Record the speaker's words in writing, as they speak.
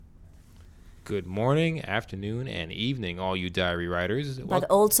Good morning, afternoon, and evening, all you diary writers. But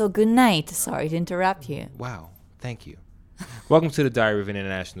also good night. Sorry to interrupt you. Wow, thank you. Welcome to the Diary of an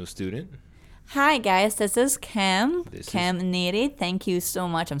International Student. Hi guys, this is Cam. This Cam Neri. Thank you so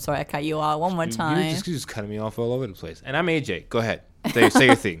much. I'm sorry I cut you off one more time. You're just cutting me off all over the place. And I'm AJ. Go ahead. Say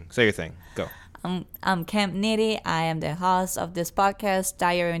your thing. Say your thing. Go. I'm Cam Neri. I am the host of this podcast,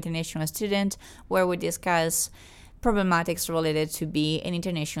 Diary of an International Student, where we discuss problematics related to being an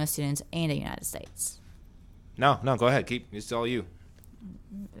international student in the United States. No, go ahead. It's all you.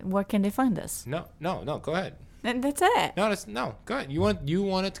 Where can they find us? No, go ahead. That's it. No, go ahead. You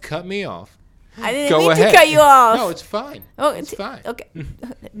wanted to cut me off. I didn't mean to cut you off. No, it's fine. Oh, it's fine. Okay,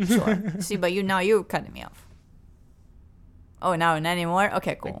 sure. See, but you're cutting me off. Oh, now not anymore.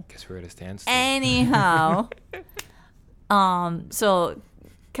 Okay, cool. I guess we're at a standstill. Anyhow, so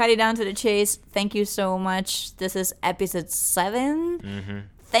cut it down to the chase. Thank you so much. This is episode 7. Mm-hmm.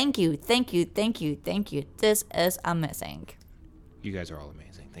 Thank you. This is amazing. You guys are all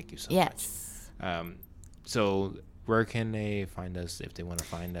amazing. Thank you so much. Yes. So where can they find us if they want to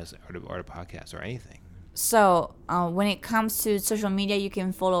find us or the podcast or anything? So when it comes to social media, you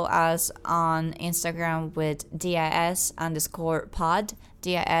can follow us on Instagram with DIS_pod.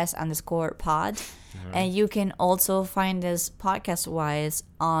 Mm-hmm. And you can also find us podcast-wise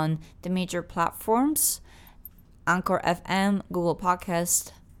on the major platforms: Anchor FM, Google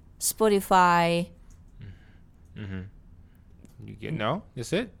Podcast, Spotify. Mm-hmm. No?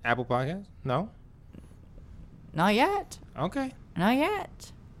 That's it? Apple Podcast? No? Not yet. Okay. Not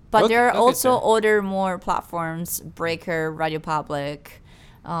yet. But there are also other more platforms: Breaker, Radio Public,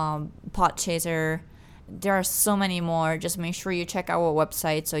 Podchaser. There are so many more. Just make sure you check our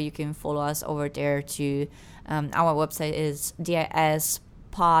website so you can follow us over there too. Our website is dispod.net.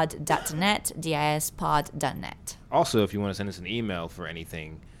 Also, if you want to send us an email for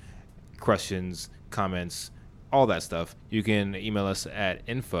anything, questions, comments, all that stuff, you can email us at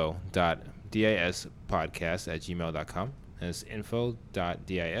info.dispodcast@gmail.com. That's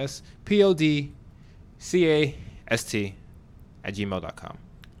info.dispodcast@gmail.com.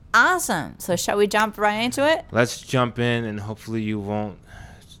 Awesome. So shall we jump right into it? Let's jump in, and hopefully you won't.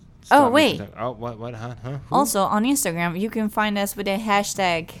 Oh, wait. What? Huh? Who? Also, on Instagram, you can find us with a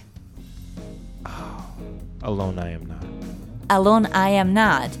hashtag. Alone I am not. Alone I am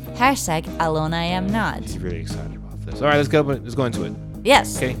not. Hashtag alone I am not. He's really excited about this. All right, let's go into it.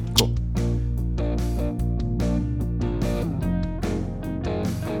 Yes. Okay, cool.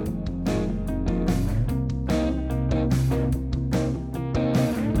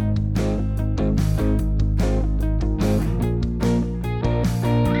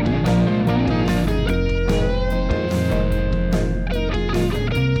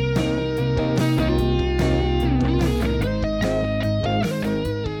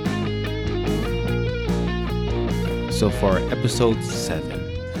 So for episode 7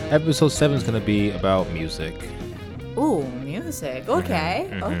 is going to be about music. Ooh, music. Okay,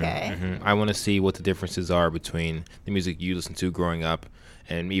 okay. Mm-hmm. I want to see what the differences are between the music you listened to growing up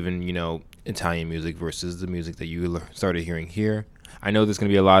and even, Italian music versus the music that you started hearing here. I know there's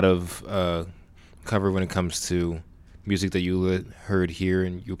going to be a lot of cover when it comes to music that you heard here,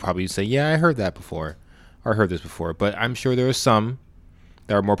 and you'll probably say, yeah, I heard that before, or I heard this before. But I'm sure there are some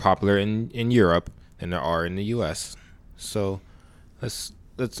that are more popular in Europe than there are in the U.S., So let's.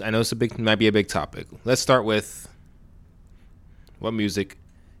 I know might be a big topic. Let's start with, what music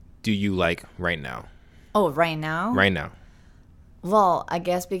do you like right now? Oh, right now? Right now. Well, I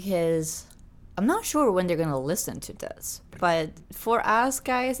guess because I'm not sure when they're gonna listen to this, but for us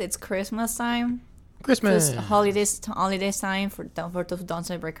guys, it's Christmas time. Christmas. Holidays time for those who don't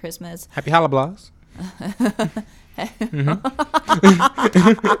celebrate Christmas. Happy Halloween.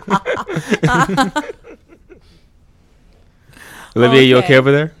 Olivia, you okay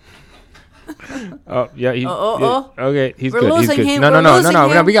over there? Oh yeah. Okay, he's good. Losing him.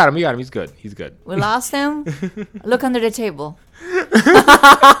 No. We got him. He's good. We lost him. Look under the table.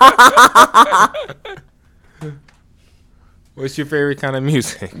 What's your favorite kind of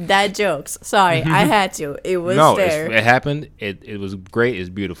music? Dad jokes. Sorry, I had to. It was there. It happened. It was great. It's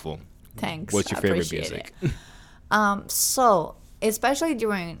beautiful. Thanks. What's your favorite music? So especially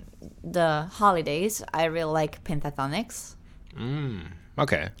during the holidays, I really like Pentatonix.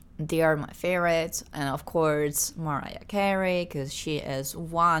 Okay. They are my favorites, and of course Mariah Carey, because she is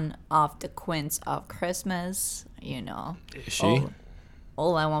one of the queens of Christmas. Is she?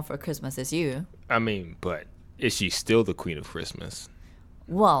 All I want for Christmas is you. I mean, but is she still the queen of Christmas?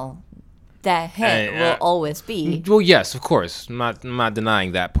 Well, that hit will always be. Well, yes, of course. I'm not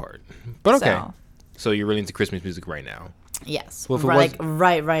denying that part. But okay. So you're really into Christmas music right now. Yes. Well, if it like was-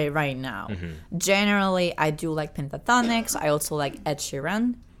 right now. Generally, I do like Pentatonix. I also like Ed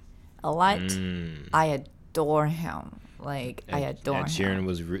Sheeran a lot. I adore him. Like, I adore Ed him. Sheeran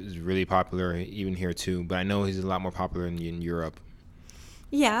was really popular even here too, but I know he's a lot more popular in Europe.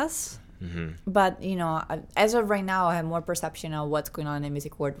 Yes. But, as of right now, I have more perception of what's going on in the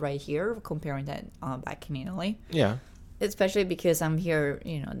music world right here comparing that back in Italy. Yeah. Especially because I'm here,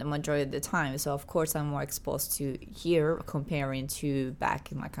 the majority of the time. So, of course, I'm more exposed to here comparing to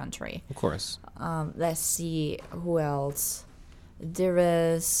back in my country. Of course. Let's see who else. There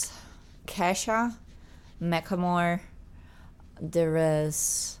is Kesha, Macklemore. There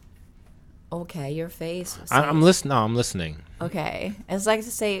is... Okay, your face. I'm listening. No, I'm listening. Okay. It's like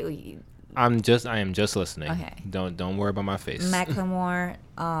to say... I am just listening. Okay. Don't worry about my face. Macklemore,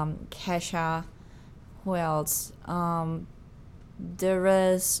 Kesha, who else? There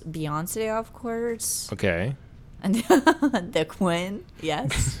is Beyonce, of course, Okay. and the Queen.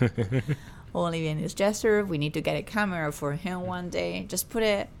 Yes. Olivia Newsjester. We need to get a camera for him one day. Just put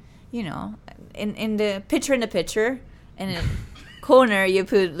it, in the picture and in the corner you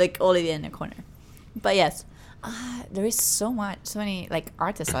put like Olivia in the corner. But yes. There is so many like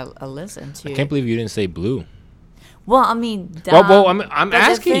artists I listen to. I can't believe you didn't say Blue. Well, I mean, Well, I'm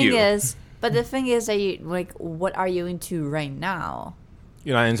asking you. But the thing is that what are you into right now?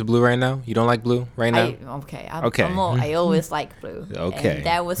 You're not into Blue right now? You don't like Blue right now? Okay. I always like Blue. Okay. And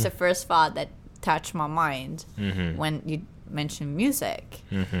that was the first thought that touched my mind when you mentioned music.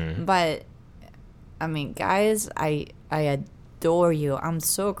 But I mean, guys, I adore you. I'm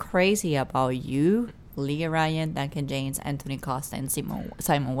so crazy about you. Leah Ryan, Duncan James, Anthony Costa, and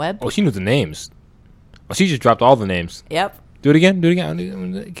Simon Webb. Oh, she knew the names. Oh, she just dropped all the names. Yep. Do it again. Can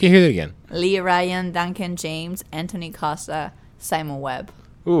you hear that again? Leah Ryan, Duncan James, Anthony Costa, Simon Webb.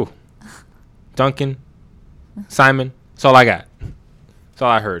 Ooh. Duncan. Simon. That's all I got. That's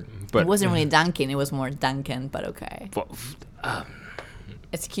all I heard. But It wasn't really Duncan. It was more Duncan, but okay. Well,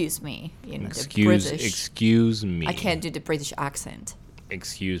 Excuse me. The excuse me. I can't do the British accent.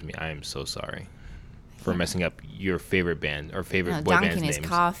 Excuse me. I am so sorry for messing up your favorite band or favorite boy Duncan band's names. is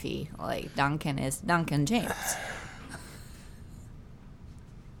coffee. Like, Duncan is Duncan James.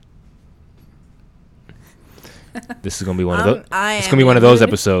 This is gonna be one of those. I It's am gonna be one of in the those mood.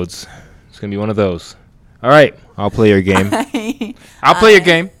 episodes. It's gonna be one of those. All right, I'll play your game. I'll play your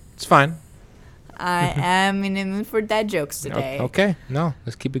game. It's fine. I am in the mood for dad jokes today. Okay. No,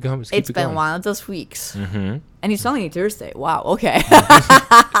 let's keep it going. It's been one of those weeks. And it's only Thursday. Wow, okay.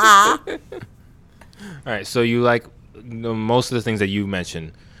 All right, so you like most of the things that you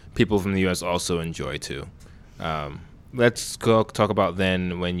mentioned, people from the U.S. also enjoy too. Let's go talk about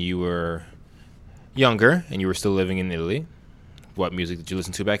then when you were younger and you were still living in Italy. What music did you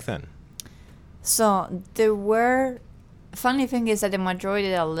listen to back then? So funny thing is that the majority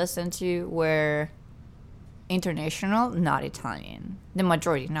that I listened to were international, not Italian. The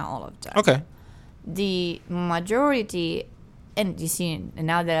majority, not all of them. Okay. The majority, and you see,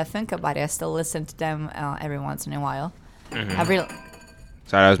 now that I think about it, I still listen to them every once in a while. Avril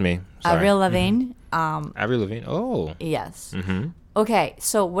Sorry, that was me. Sorry. Avril Lavigne. Avril Lavigne. Oh. Yes. Okay,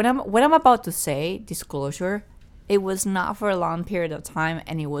 so what I'm about to say, disclosure, it was not for a long period of time,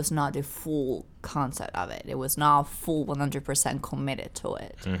 and it was not the full concept of it. It was not full 100% committed to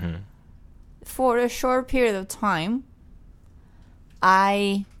it. For a short period of time,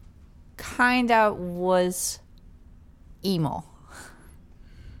 I kind of was emo.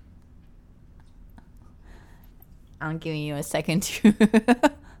 I'm giving you a second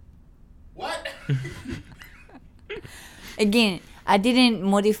to... What? Again, I didn't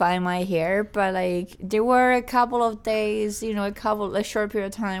modify my hair, but like there were a couple of days, a short period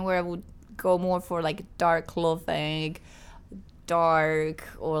of time where I would go more for like dark clothing, dark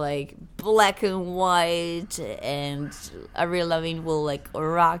or like black and white, and Avril Lavigne will like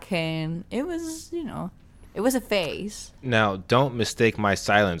rockin'. It was, it was a phase. Now, don't mistake my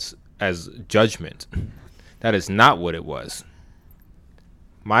silence as judgment. That is not what it was.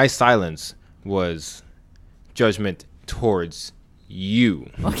 My silence was judgment towards you.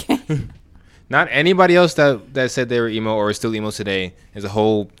 Okay. Not anybody else that said they were emo or is still emo today. Is a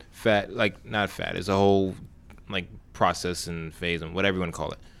whole is a whole like process and phase and whatever you want to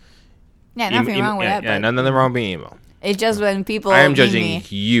call it. Yeah, nothing wrong with that. Yeah, But nothing wrong with being emo. it's just when people. I am meet judging me.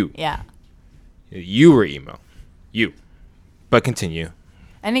 you. Yeah. You were emo. You. But continue.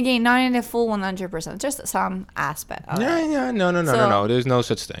 And again, not in the full 100%, just some aspect of it. Yeah, no. There's no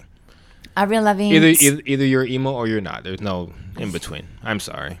such thing. Avril Lavigne. Either you're emo or you're not. There's no in between. I'm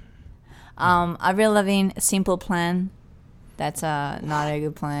sorry. Avril Lavigne, Simple Plan. That's not a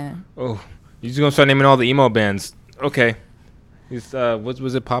good plan. Oh, you're just gonna start naming all the emo bands. Okay. It's what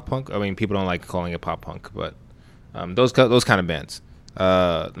was it? Pop punk? I mean, people don't like calling it pop punk, but those kind of bands.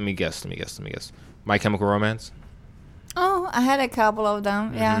 Let me guess. My Chemical Romance. Oh, I had a couple of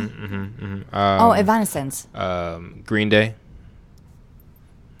them. Yeah. Oh, Evanescence. Green Day.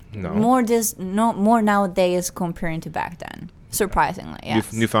 No. More nowadays comparing to back then. Surprisingly,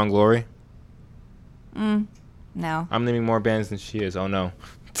 yes. Newfound Glory. No. I'm naming more bands than she is. Oh no.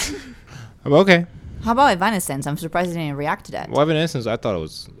 Okay. How about Evanescence? I'm surprised you didn't react to that. Well, Evanescence, I thought it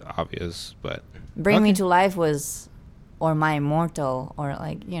was obvious, but Bring Me to Life was, or My Immortal, or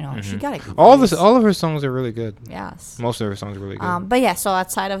like she got a good all voice. of her songs are really good. Yes. Most of her songs are really good. But yeah, so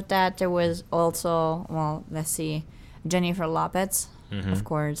outside of that, there was also let's see, Jennifer Lopez, of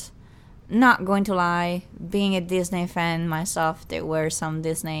course. Not going to lie, being a Disney fan myself, there were some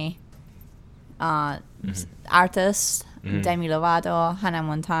Disney artists, Demi Lovato, Hannah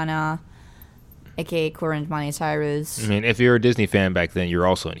Montana, aka current Miley Cyrus. I mean, if you're a Disney fan back then, you're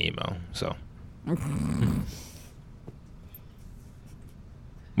also an emo. So,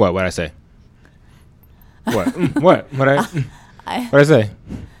 what? What'd I say? What? What I say?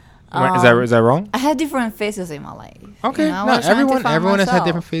 Is that wrong? I had different phases in my life. Okay, no, everyone has had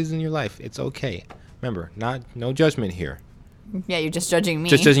different phases in your life. It's okay. Remember, no judgment here. Yeah, you're just judging me.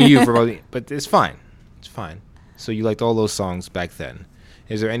 Just judging you for both, but it's fine. It's fine. So you liked all those songs back then.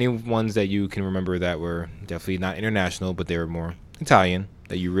 Is there any ones that you can remember that were definitely not international, but they were more Italian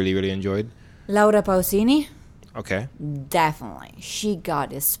that you really, really enjoyed? Laura Pausini? Okay. Definitely. She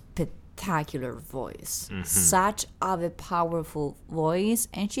got a spectacular voice. Such a powerful voice.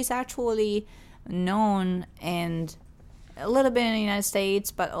 And she's actually known and a little bit in the United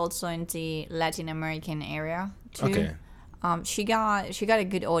States, but also in the Latin American area too. Okay. She got a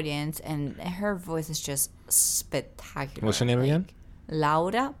good audience, and her voice is just spectacular. What's her name again?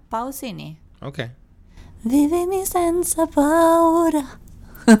 Laura Pausini. Okay. Vivimi senza paura.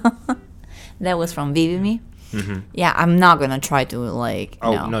 That was from Vivimi. Yeah, I'm not gonna try to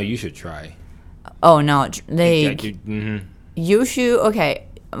no, you should try. Oh no, you should. Okay,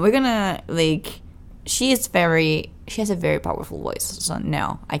 we're gonna she has a very powerful voice. So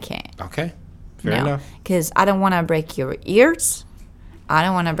no, I can't. Okay, fair enough. Because I don't want to break your ears. I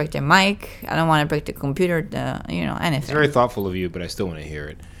don't want to break the mic. I don't want to break the computer. Anything. It's very thoughtful of you, but I still want to hear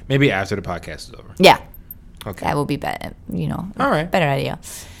it. Maybe after the podcast is over. Yeah. Okay. That would be better. All right. Better idea.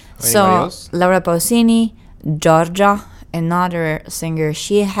 Anybody So else? Laura Pausini, Giorgia, another singer.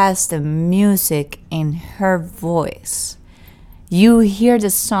 She has the music in her voice. You hear the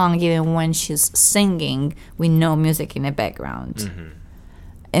song even when she's singing with no music in the background,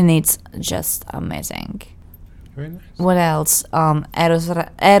 and it's just amazing. Very nice. What else?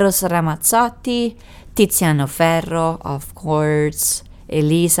 Eros Ramazzotti, Tiziano Ferro, of course.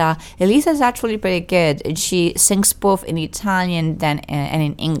 Elisa. Elisa is actually pretty good. And she sings both in Italian and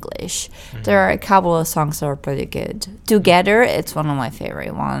in English. There are a couple of songs that are pretty good. Together, it's one of my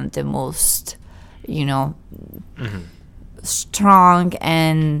favorite. One of the most, strong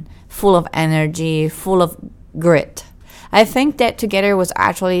and full of energy, full of grit. I think that Together was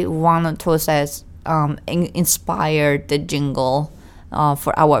actually one of those that inspired the jingle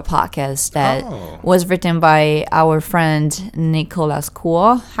for our podcast that was written by our friend Nicholas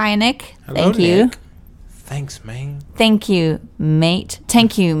Kuo. Hi, Nick. Thank you. Nick. Thanks, man. Thank you, mate.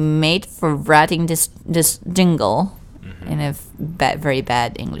 Thank you, mate, for writing this jingle in a very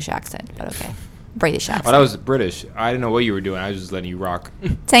bad English accent, but okay. British accent. Oh, that was British. I didn't know what you were doing. I was just letting you rock.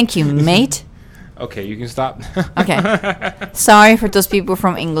 Thank you, mate. Okay, you can stop. Okay. Sorry for those people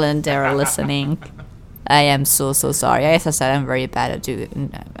from England that are listening. I am so sorry. As I said, I'm very bad at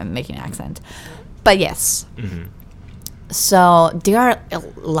making an accent. But yes. So there are a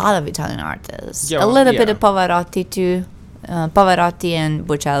lot of Italian artists. Yeah, a little bit of Pavarotti too. Pavarotti and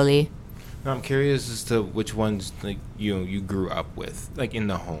Bocelli. Now, I'm curious as to which ones you grew up with, in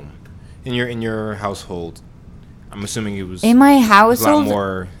the home, in your household. I'm assuming it was in my household a lot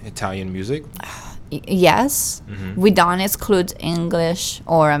more Italian music. Yes, we don't exclude English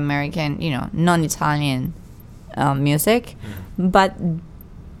or American, non-Italian music, but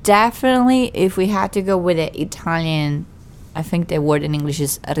definitely if we had to go with the Italian, I think the word in English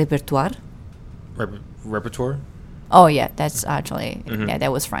is repertoire. Repertoire? Oh yeah, that's actually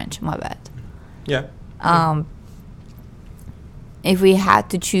that was French. My bad. Yeah. If we had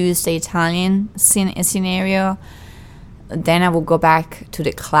to choose the Italian scenario, then I would go back to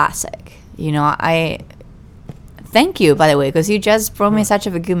the classic. I thank you, by the way, because you just brought me such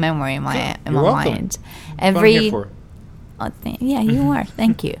a good memory in my mind. You are.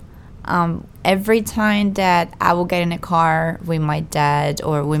 Thank you. Every time that I would get in a car with my dad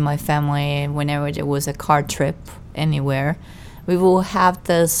or with my family, whenever there was a car trip anywhere, we will have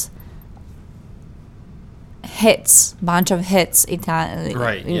this bunch of hits,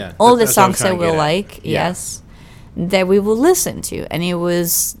 right? Yeah, all the songs that we like, yes, that we will listen to, and it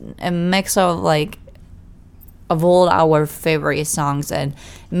was a mix of like of all our favorite songs, and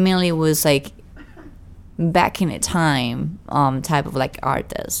mainly was like back in the time type of like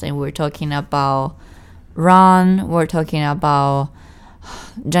artists, and we're talking about Ron, we're talking about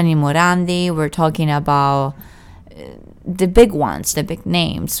Gianni Morandi, we're talking about the big ones, the big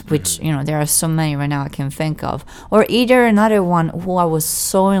names, which there are so many right now I can think of, or either another one who I was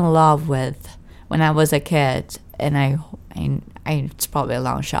so in love with when I was a kid, and I it's probably a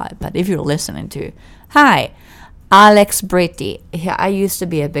long shot, but if you're listening to, hi, Alex Britti. I used to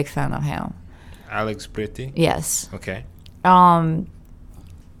be a big fan of him. Alex Britti? Yes. Okay.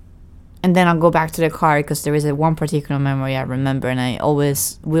 And then I'll go back to the car because there is one particular memory I remember, and I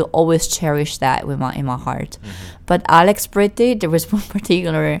will always cherish that in my heart. But Alex Britti, there was one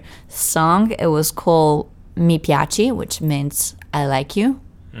particular song. It was called Mi piaci, which means I like you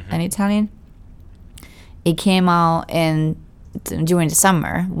in Italian. It came out during the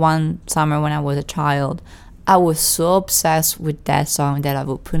summer. One summer when I was a child, I was so obsessed with that song that I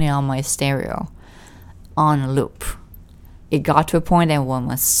would put it on my stereo on a loop. It got to a point that when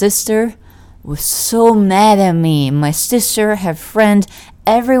my sister was so mad at me, my sister, her friend,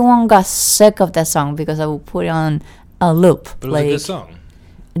 everyone got sick of that song because I would put it on a loop. But it was a good song.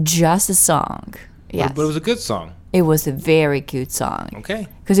 Just a song. Yes. But it was a good song. It was a very good song. Okay.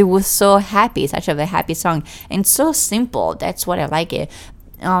 Because it was so happy, such a happy song, and so simple. That's what I like it.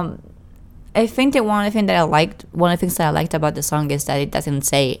 I think that one of the things that I liked about the song is that it doesn't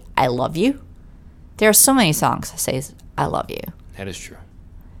say "I love you." There are so many songs that says "I love you." That is true.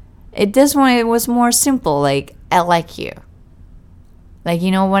 This one, it was more simple, like "I like you." Like,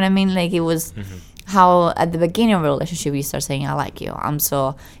 you know what I mean? Like, it was how at the beginning of a relationship you start saying "I like you," "I'm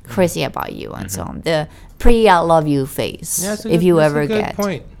so crazy about you," and so on. The pre-"I love you" phase, if you ever get. That's a good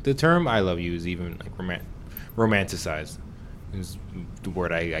point. The term "I love you" is even like romanticized. Is the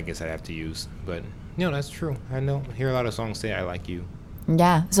word I guess I'd have to use, but that's true. I hear a lot of songs say "I like you."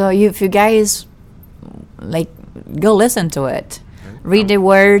 Yeah. So if you guys like, go listen to it. Read the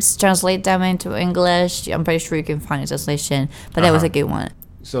words, translate them into English. I'm pretty sure you can find a translation, but that was a good one.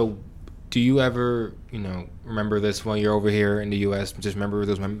 So, do you ever, remember this while you're over here in the U.S.? Just remember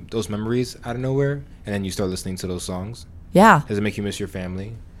those memories out of nowhere, and then you start listening to those songs? Yeah. Does it make you miss your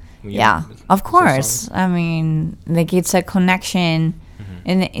family? Yeah, of course. I mean, like, it's a connection,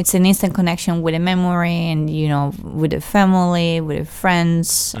 and it's an instant connection with a memory, and with the family, with the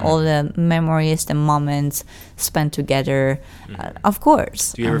friends, all the memories, the moments spent together. Of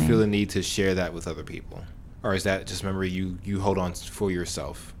course. Do you ever feel the need to share that with other people, or is that just memory you hold on for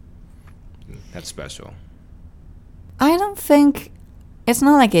yourself? That's special. I don't think it's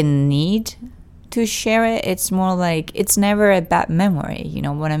not like a need to share it. It's more like it's never a bad memory, you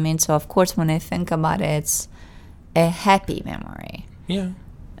know what I mean? So of course when I think about it, it's a happy memory. Yeah.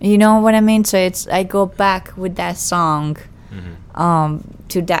 You know what I mean? So I go back with that song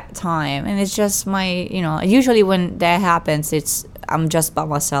to that time, and it's just my, usually when that happens, I'm just by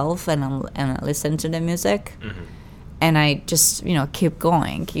myself and I listen to the music, and I just keep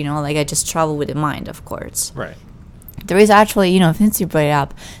going, like I just travel with the mind, of course. Right. There is actually, since you brought it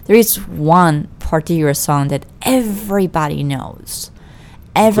up, there is one particular song that everybody knows.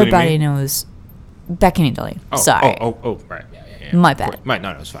 Everybody knows. Back in Italy. Sorry. Oh, right. Yeah. My bad. No,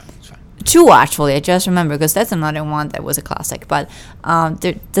 it's fine. It's fine. Two, actually, I just remember, because that's another one that was a classic. But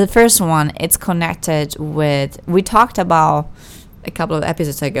the first one, it's connected with, we talked about a couple of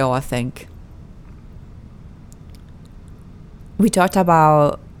episodes ago, I think. We talked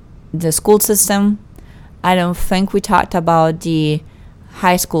about the school system. I don't think we talked about the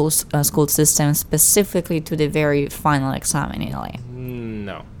high school school system, specifically to the very final exam in Italy.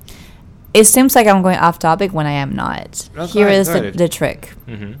 No. It seems like I'm going off topic when I am not. Here is the trick.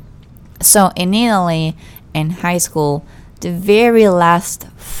 So in Italy, in high school, the very last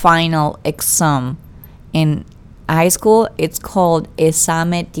final exam in high school, it's called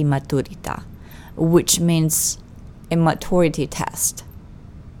esame di maturità, which means a maturity test.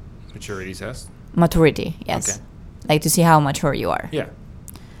 Maturity test? Maturity, yes. Okay. Like to see how mature you are. Yeah.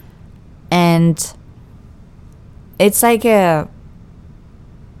 And it's like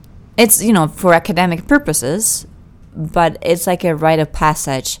it's, for academic purposes, but it's like a rite of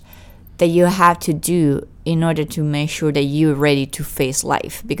passage that you have to do in order to make sure that you're ready to face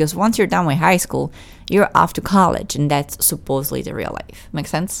life. Because once you're done with high school, you're off to college, and that's supposedly the real life. Make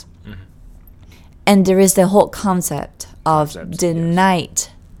sense? And there is the whole concept of the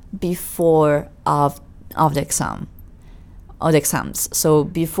night before of the exam, the exams. So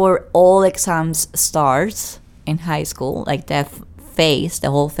before all exams starts in high school, like the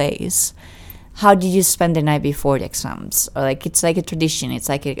whole phase, how did you spend the night before the exams? Or like it's like a tradition. It's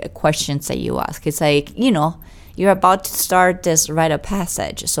like a questions that you ask. It's like, you're about to start this rite of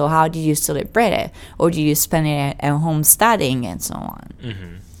passage. So how did you celebrate it? Or do you spend it at home studying and so on?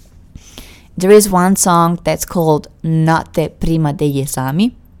 Mm-hmm. There is one song that's called Notte prima degli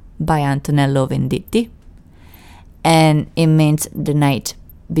esami by Antonello Venditti. And it means the night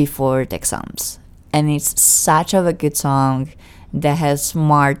before the exams. And it's such of a good song that has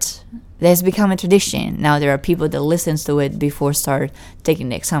become a tradition. Now there are people that listens to it before start taking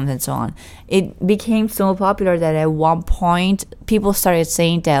the exams and so on. It became so popular that at one point people started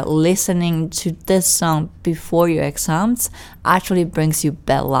saying that listening to this song before your exams actually brings you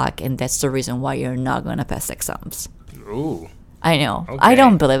bad luck, and that's the reason why you're not going to pass exams. Ooh. I know. Okay. I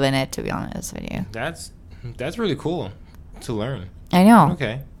don't believe in it, to be honest with you. That's really cool to learn. I know.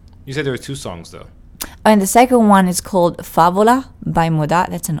 Okay. You said there were 2 songs though. And the second one is called Favola by Moda.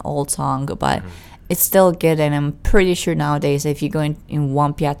 That's an old song, but it's still good. And I'm pretty sure nowadays, if you go in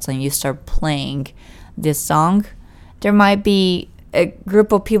one piazza and you start playing this song, there might be a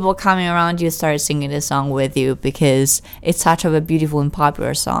group of people coming around you start singing this song with you, because it's such a beautiful and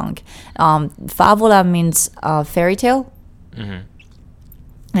popular song. Favola means fairy tale. Mm-hmm.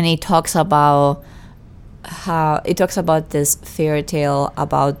 And it talks about this fairy tale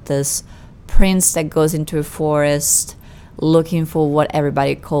about this prince that goes into a forest looking for what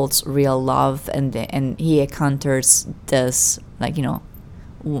everybody calls real love, and he encounters this,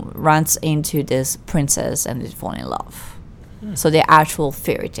 runs into this princess and they fall in love. So the actual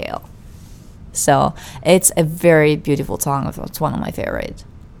fairy tale. So it's a very beautiful song. It's one of my favorites.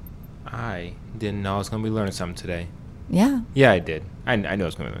 I didn't know I was going to be learning something today. Yeah. Yeah, I did. I know I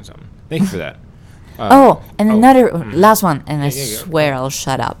was going to learn something. Thank you for that. Another last one, and I swear I'll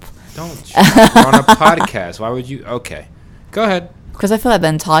shut up. Don't. We're on a podcast. Why would you? Okay, go ahead. Because I feel I've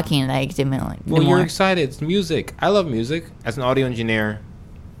been talking Well, you're excited. It's music. I love music. As an audio engineer,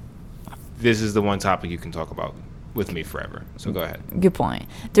 this is the one topic you can talk about with me forever. So go ahead. Good point.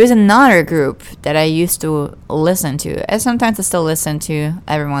 There's another group that I used to listen to, and sometimes I still listen to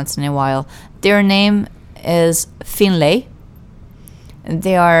every once in a while. Their name is Finlay.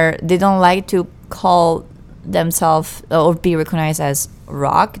 They don't like to call themselves or be recognized as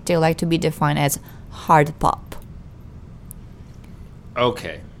rock. They like to be defined as hard pop.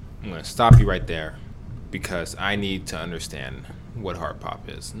 Okay, I'm going to stop you right there because I need to understand what hard pop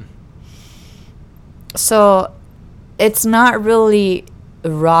is. So it's not really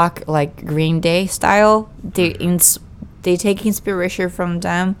rock like Green Day style. They take inspiration from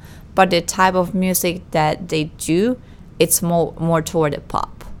them, but the type of music that they do, it's more toward the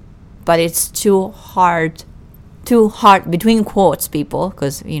pop. But it's too hard between quotes, people,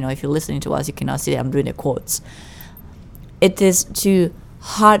 because if you're listening to us, you cannot see that I'm doing the quotes. It is too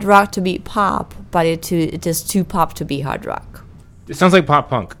hard rock to be pop, but it is too pop to be hard rock. It sounds like pop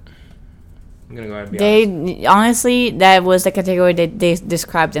punk. I'm gonna go ahead and be honest. Honestly, that was the category that they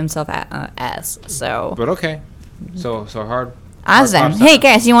described themselves as. So. But okay, so hard. Ask them. Hey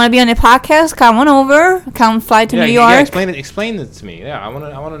guys, you want to be on a podcast? Come on over. Come fly to New York. Yeah, explain it to me. Yeah, I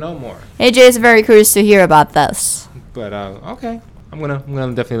want to know more. AJ is very curious to hear about this. But okay, I'm gonna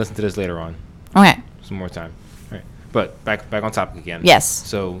definitely listen to this later on. Okay. Some more time. All right. But back on topic again. Yes.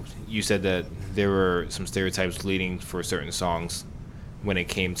 So you said that there were some stereotypes leading for certain songs when it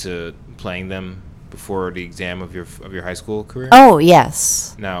came to playing them before the exam of your high school career. Oh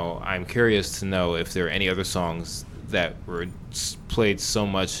yes. Now I'm curious to know if there are any other songs that were played so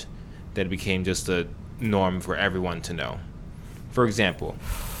much that it became just a norm for everyone to know. For example,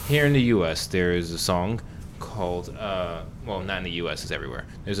 here in the U.S., there is a song called, well, not in the U.S., it's everywhere.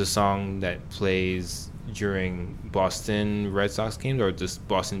 There's a song that plays during Boston Red Sox games, or just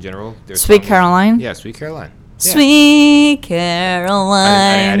Boston in general. Sweet Caroline? Yeah, Sweet Caroline. Yeah. Sweet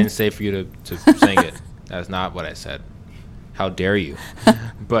Caroline. I didn't say for you to sing it. That's not what I said. How dare you?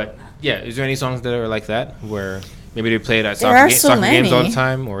 But, yeah, is there any songs that are like that, where maybe they play it at soccer games all the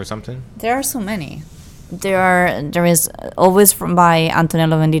time or something? There are so many. There is always by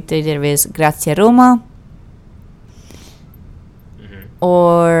Antonello Venditti. There is Grazie Roma,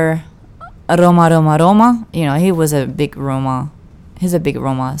 or Roma Roma Roma. He was a big Roma. He's a big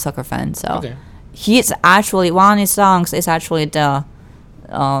Roma soccer fan. So okay. He's actually one of his songs is actually the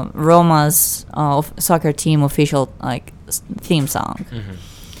Roma's soccer team official theme song.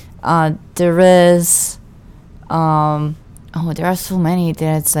 There is. There are so many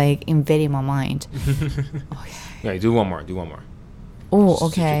that's invading my mind. Okay. Yeah, do one more. Oh,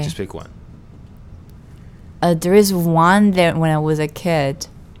 okay. Just pick one. There is one that when I was a kid.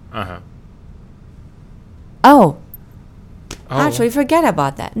 Uh-huh. Oh. Actually, forget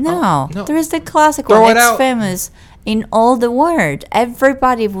about that. No, no. There is the classic Throw one. it It's out. famous in all the world.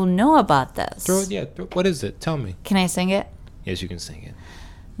 Everybody will know about this. What is it? Tell me. Can I sing it? Yes, you can sing it.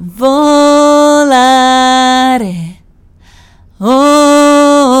 Volare,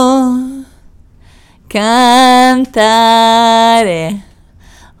 oh, cantare,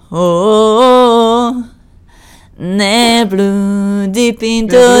 oh, nel blu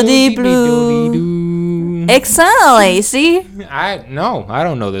dipinto di blu. Exactly. See? I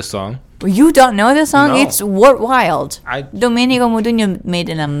don't know this song. You don't know the song? No. It's worldwide. I- Domenico Modugno made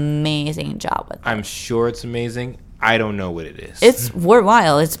an amazing job with it. I'm sure it's amazing. I don't know what it is. It's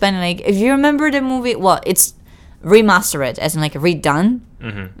worthwhile. It's been like, if you remember the movie, well, it's remastered, as in like redone.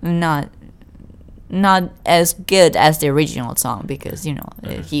 Mm-hmm. Not as good as the original song because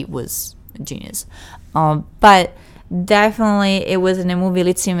he was a genius. But definitely it was in the movie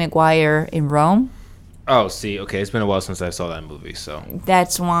Lizzie McGuire in Rome. Oh, see, okay, it's been a while since I saw that movie, so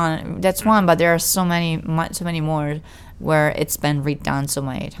That's one. But there are so many more where it's been redone so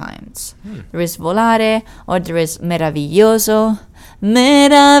many times. There is Volare, or there is Meraviglioso,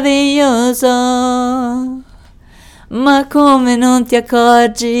 meraviglioso. Ma come non ti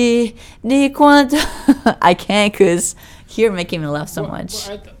accorgi di quanto... I can't because you're making me laugh so much.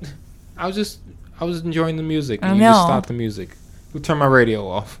 I was enjoying the music, I and you just know. stopped the music. We'll turn my radio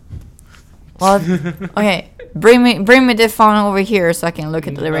off. Well, okay, bring me the phone over here so I can look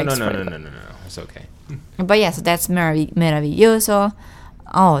at the lyrics. No, for you. it's okay. But yes, that's Meraviglioso.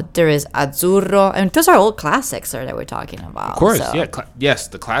 Oh, there is Azzurro, and those are all classics that we're talking about. Of course, so. yeah, yes,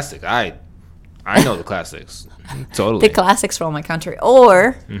 the classic. I know the classics, totally. The classics from my country,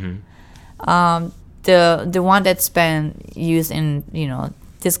 or Mm-hmm. the one that's been used in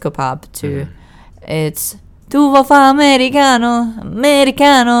disco pop too. It's Tu vuoi fa americano,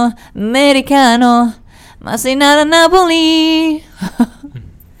 americano, americano, ma sei nato a Napoli.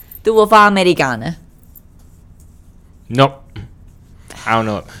 Tu vuoi fa americana. Nope. I don't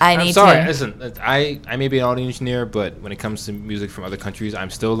know. I'm I'm sorry. to. Listen, I may be an audio engineer, but when it comes to music from other countries, I'm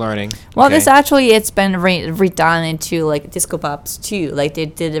still learning. Well, okay? this actually it's been redone into like disco pops too. Like they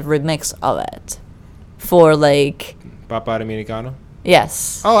did a remix of it for like Papa Dominicano.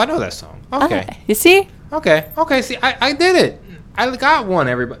 yes. Oh, I know that song. Okay. You see? Okay. See, I did it. I got one.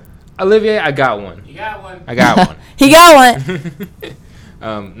 Everybody, Olivier, I got one. You got one. I got one. He got one.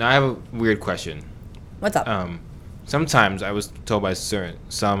 Now I have a weird question. What's up? Sometimes I was told by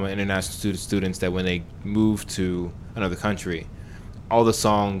some international students that when they move to another country, all the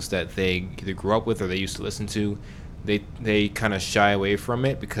songs that they either grew up with or they used to listen to, they kind of shy away from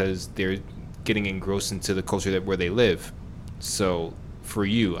it because they're getting engrossed into the culture where they live. So for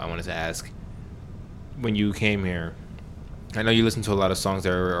you, I wanted to ask, when you came here, I know you listened to a lot of songs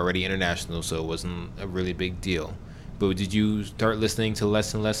that are already international, so it wasn't a really big deal. But did you start listening to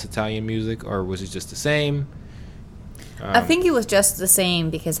less and less Italian music, or was it just the same? I think it was just the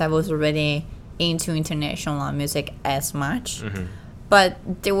same because I was already into international music as much. Mm-hmm. But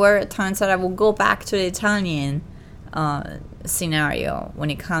there were times that I would go back to the Italian scenario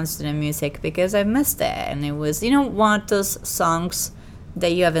when it comes to the music because I missed it. And it was, one of those songs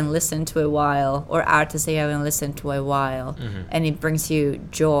that you haven't listened to a while or artists that you haven't listened to a while. Mm-hmm. And it brings you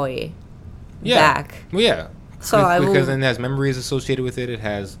joy back. Well, yeah. So because then it has memories associated with it. It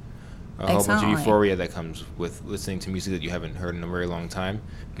has a whole bunch of Exactly. euphoria that comes with listening to music that you haven't heard in a very long time.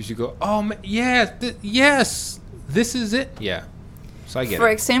 Because you go, oh, yes, this is it. Yeah. So I get For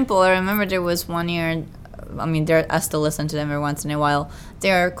it. example, I remember there was one year. I mean, I still listen to them every once in a while.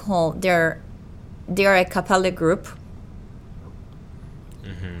 They're a cappella group,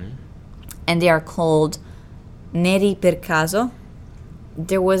 and they are called Neri per caso.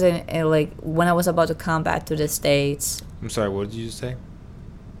 There was a when I was about to come back to the States. I'm sorry, what did you just say?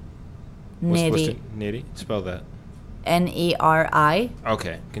 Neri, Neri? Spell that. Neri.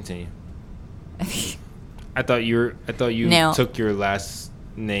 Okay, continue. I thought you No. took your last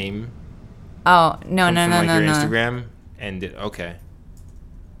name Oh no from no your no. Instagram and did okay.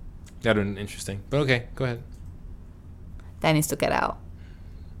 That would interesting. But okay, go ahead. That needs to get out.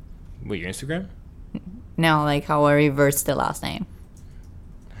 What, your Instagram? No, like how I reversed the last name.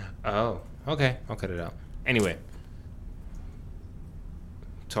 Oh, okay. I'll cut it out. Anyway,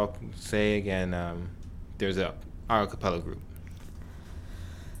 say again. There's a cappella group.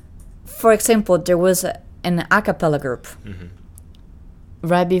 For example, there was an a cappella group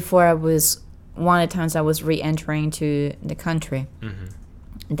right before one of the times I was re-entering to the country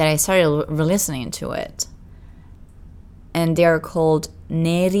that I started re-listening to it. And they are called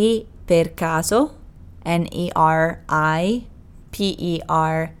Neri per caso.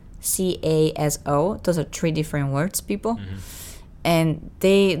 Neripercaso. Those are 3 different words, people. And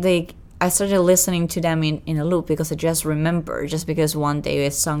I started listening to them in a loop because I just remember, just because one day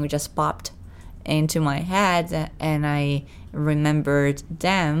a song just popped into my head and I remembered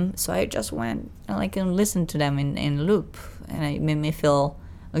them, so I just went and listened to them in loop, and it made me feel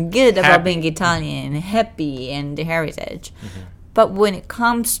good about being Italian, happy, and the heritage. But when it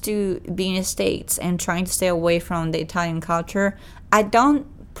comes to being in the States and trying to stay away from the Italian culture, I don't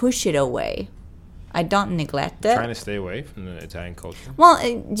push it away. I don't neglect it. Trying to stay away from the Italian culture? Well,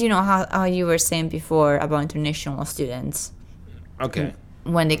 you know how you were saying before about international students. Okay.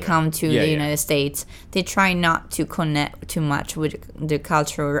 When they come to the United States, they try not to connect too much with the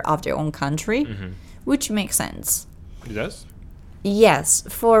culture of their own country, which makes sense. It does? Yes,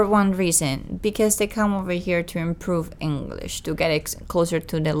 for one reason. Because they come over here to improve English, to get closer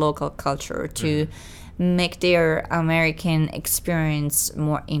to the local culture, to make their American experience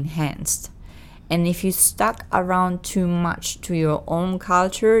more enhanced. And if you stuck around too much to your own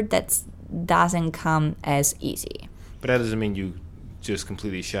culture, that doesn't come as easy. But that doesn't mean you just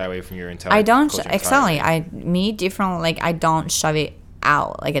completely shy away from your entire I don't culture exactly. entirely. I don't shove it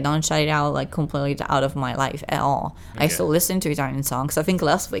out. Like I don't shut it out completely out of my life at all. Okay. I still listen to Italian songs. I think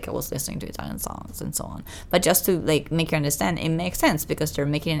last week I was listening to Italian songs and so on. But just to make you understand, it makes sense because they're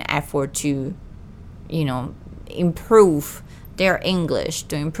making an effort to, improve their English,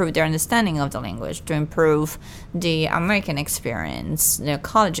 to improve their understanding of the language, to improve the American experience, their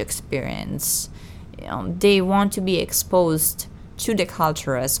college experience. They want to be exposed to the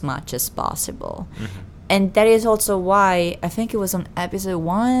culture as much as possible. And that is also why, I think it was on episode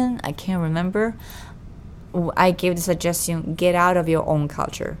 1, I can't remember, I gave the suggestion, get out of your own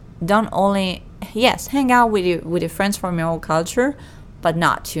culture. Don't only, hang out with your friends from your own culture, but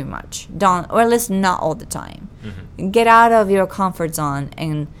not too much. Or at least not all the time. Get out of your comfort zone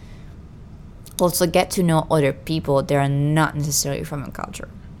and also get to know other people that are not necessarily from your culture.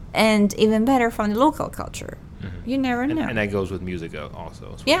 And even better, from the local culture. You never know. And that goes with music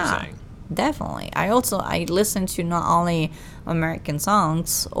also, is what you're saying. Definitely. I listen to not only American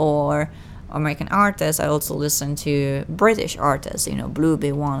songs or American artists, I also listen to British artists, Blue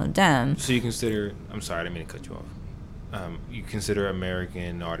being one of them. So you consider, I'm sorry, I didn't mean to cut you off. You consider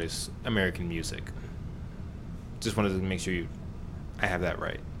American artists, American music. Just wanted to make sure I have that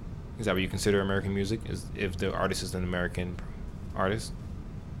right. Is that what you consider American music? Is if the artist is an American artist?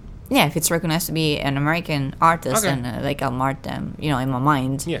 Yeah, if it's recognized to be an American artist, then I'll mark them, in my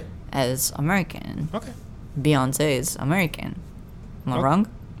mind as American. Okay. Beyonce is American. Am I wrong?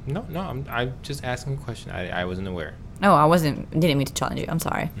 No, I'm just asking a question. I wasn't aware. No, didn't mean to challenge you. I'm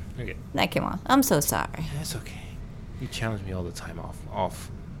sorry. Okay. That came on. I'm so sorry. That's okay. You challenge me all the time off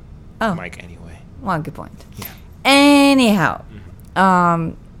mic anyway. Well, good point. Yeah. Anyhow,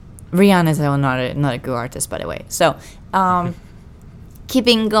 Rihanna is not a good artist, by the way. So,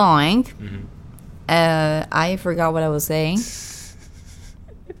 keeping going, I forgot what I was saying.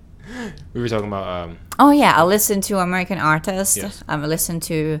 We were talking about... I listen to American artists. Yes. I listen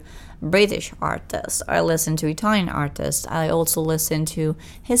to British artists. I listen to Italian artists. I also listen to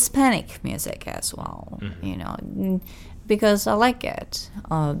Hispanic music as well, because I like it.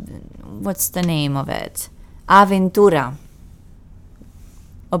 What's the name of it? Aventura.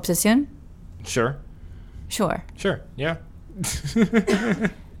 Obsession? Sure, yeah.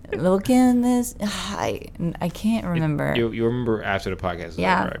 Look in this. I can't remember. You remember after the podcast?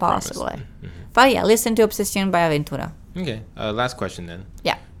 Yeah, over, possibly. But yeah, listen to Obsession by Aventura. Okay. Last question then.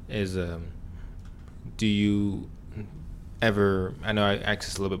 Yeah. Is do you ever? I know I asked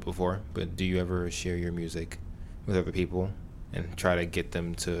this a little bit before, but do you ever share your music with other people and try to get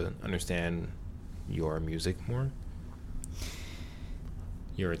them to understand your music more?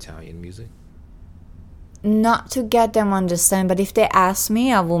 Your Italian music? Not to get them understand, but if they ask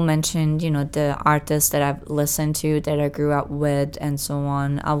me, I will mention, the artists that I've listened to, that I grew up with, and so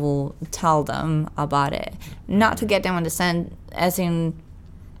on. I will tell them about it. Not to get them understand, as in...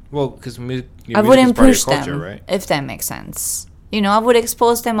 Well, because I wouldn't push them, culture, right? if that makes sense. I would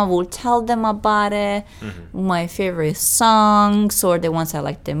expose them, I will tell them about it, my favorite songs, or the ones I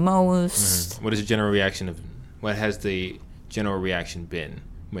like the most. What is the general reaction what has the general reaction been?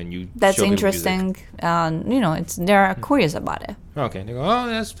 When you that's interesting. They're curious about it. Okay, they go, oh,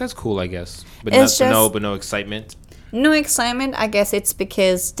 that's cool, I guess. But no excitement. No excitement. I guess it's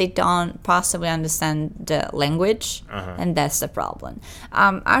because they don't possibly understand the language, and that's the problem.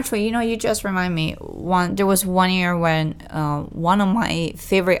 Actually, you just remind me. There was one year when one of my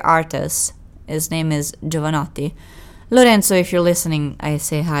favorite artists, his name is Giovanotti. Lorenzo, if you're listening, I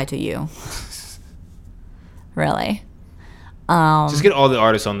say hi to you. really. Just get all the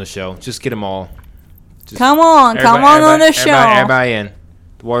artists on the show. Just get them all. Come on the show. Everybody in.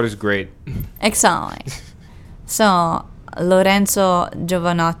 The water's great. Exactly. So, Lorenzo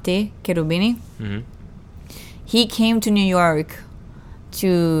Giovanotti Cherubini, he came to New York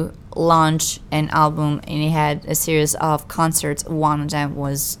to launch an album, and he had a series of concerts. One of them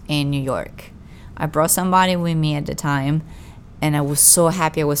was in New York. I brought somebody with me at the time, and I was so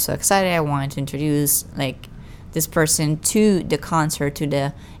happy. I was so excited. I wanted to introduce this person to the concert, to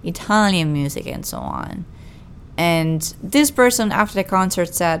the Italian music and so on. And this person after the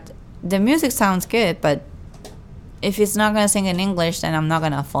concert said, the music sounds good, but if he's not going to sing in English, then I'm not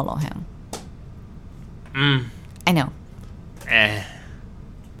going to follow him. I know.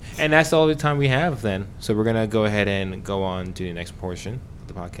 And that's all the time we have then. So we're going to go ahead and go on to the next portion of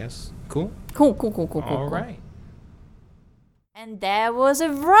the podcast. Cool? Cool. All right. And that was a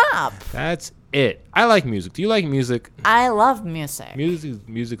wrap. That's it. I like music. Do you like music? I love music.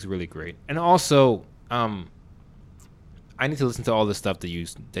 Music's really great. And also, I need to listen to all the stuff that you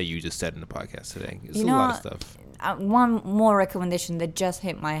just said in the podcast today. It's a lot of stuff. One more recommendation that just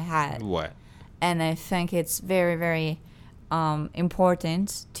hit my head. What? And I think it's very, very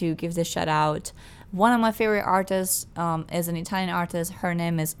important to give this shout out. One of my favorite artists is an Italian artist. Her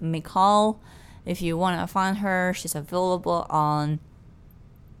name is Micall. If you want to find her, she's available on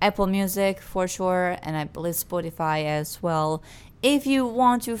Apple Music for sure, and I believe Spotify as well. If you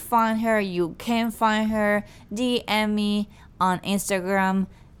want to find her, you can find her. DM me on Instagram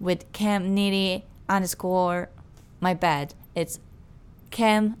with CamNitty_. My bad. It's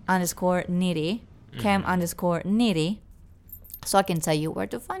Cam_Nitty. Cam_Nitty. So I can tell you where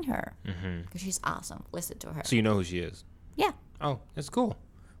to find her. Because she's awesome. Listen to her. So you know who she is? Yeah. Oh, that's cool.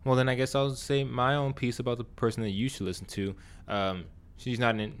 Well, then I guess I'll say my own piece about the person that you should listen to. They're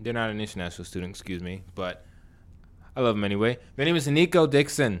not an international student, excuse me, but I love them anyway. Their name is Nico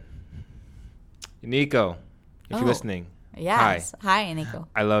Dixon. Nico, if you're listening. Yes. Hi, Nico.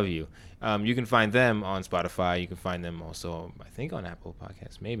 I love you. You can find them on Spotify. You can find them also, I think, on Apple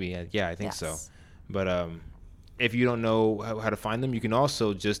Podcasts. Maybe. Yeah, I think so. But if you don't know how to find them, you can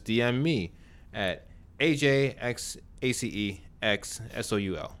also just DM me at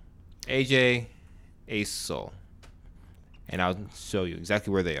AJXACEXSOUL. AJ ASOL. And I'll show you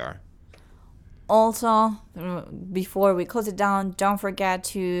exactly where they are. Also, before we close it down, don't forget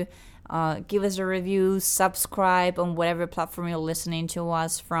to give us a review, subscribe on whatever platform you're listening to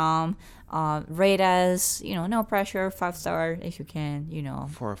us from. Rate us, no pressure, 5-star if you can,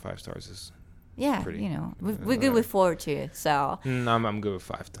 4 or 5 stars is pretty. We're good with 4 too, so. I'm good with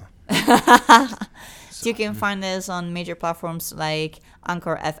 5 though. So you can find us on major platforms like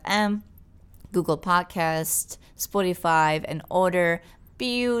Anchor FM, Google Podcast, Spotify, and other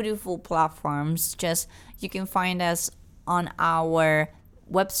beautiful platforms. You can find us on our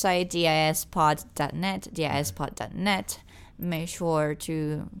website, dispod.net. Make sure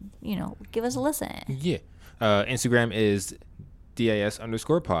to, give us a listen. Yeah. Instagram is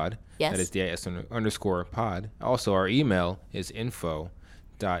DIS_pod. Yes. That is DIS_pod. Also, our email is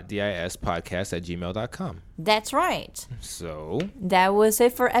info.dispodcast@gmail.com. That's right. So that was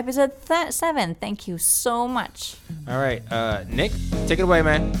it for episode 7. Thank you so much. All right. Nick, take it away,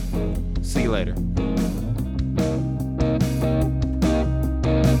 man. See you later.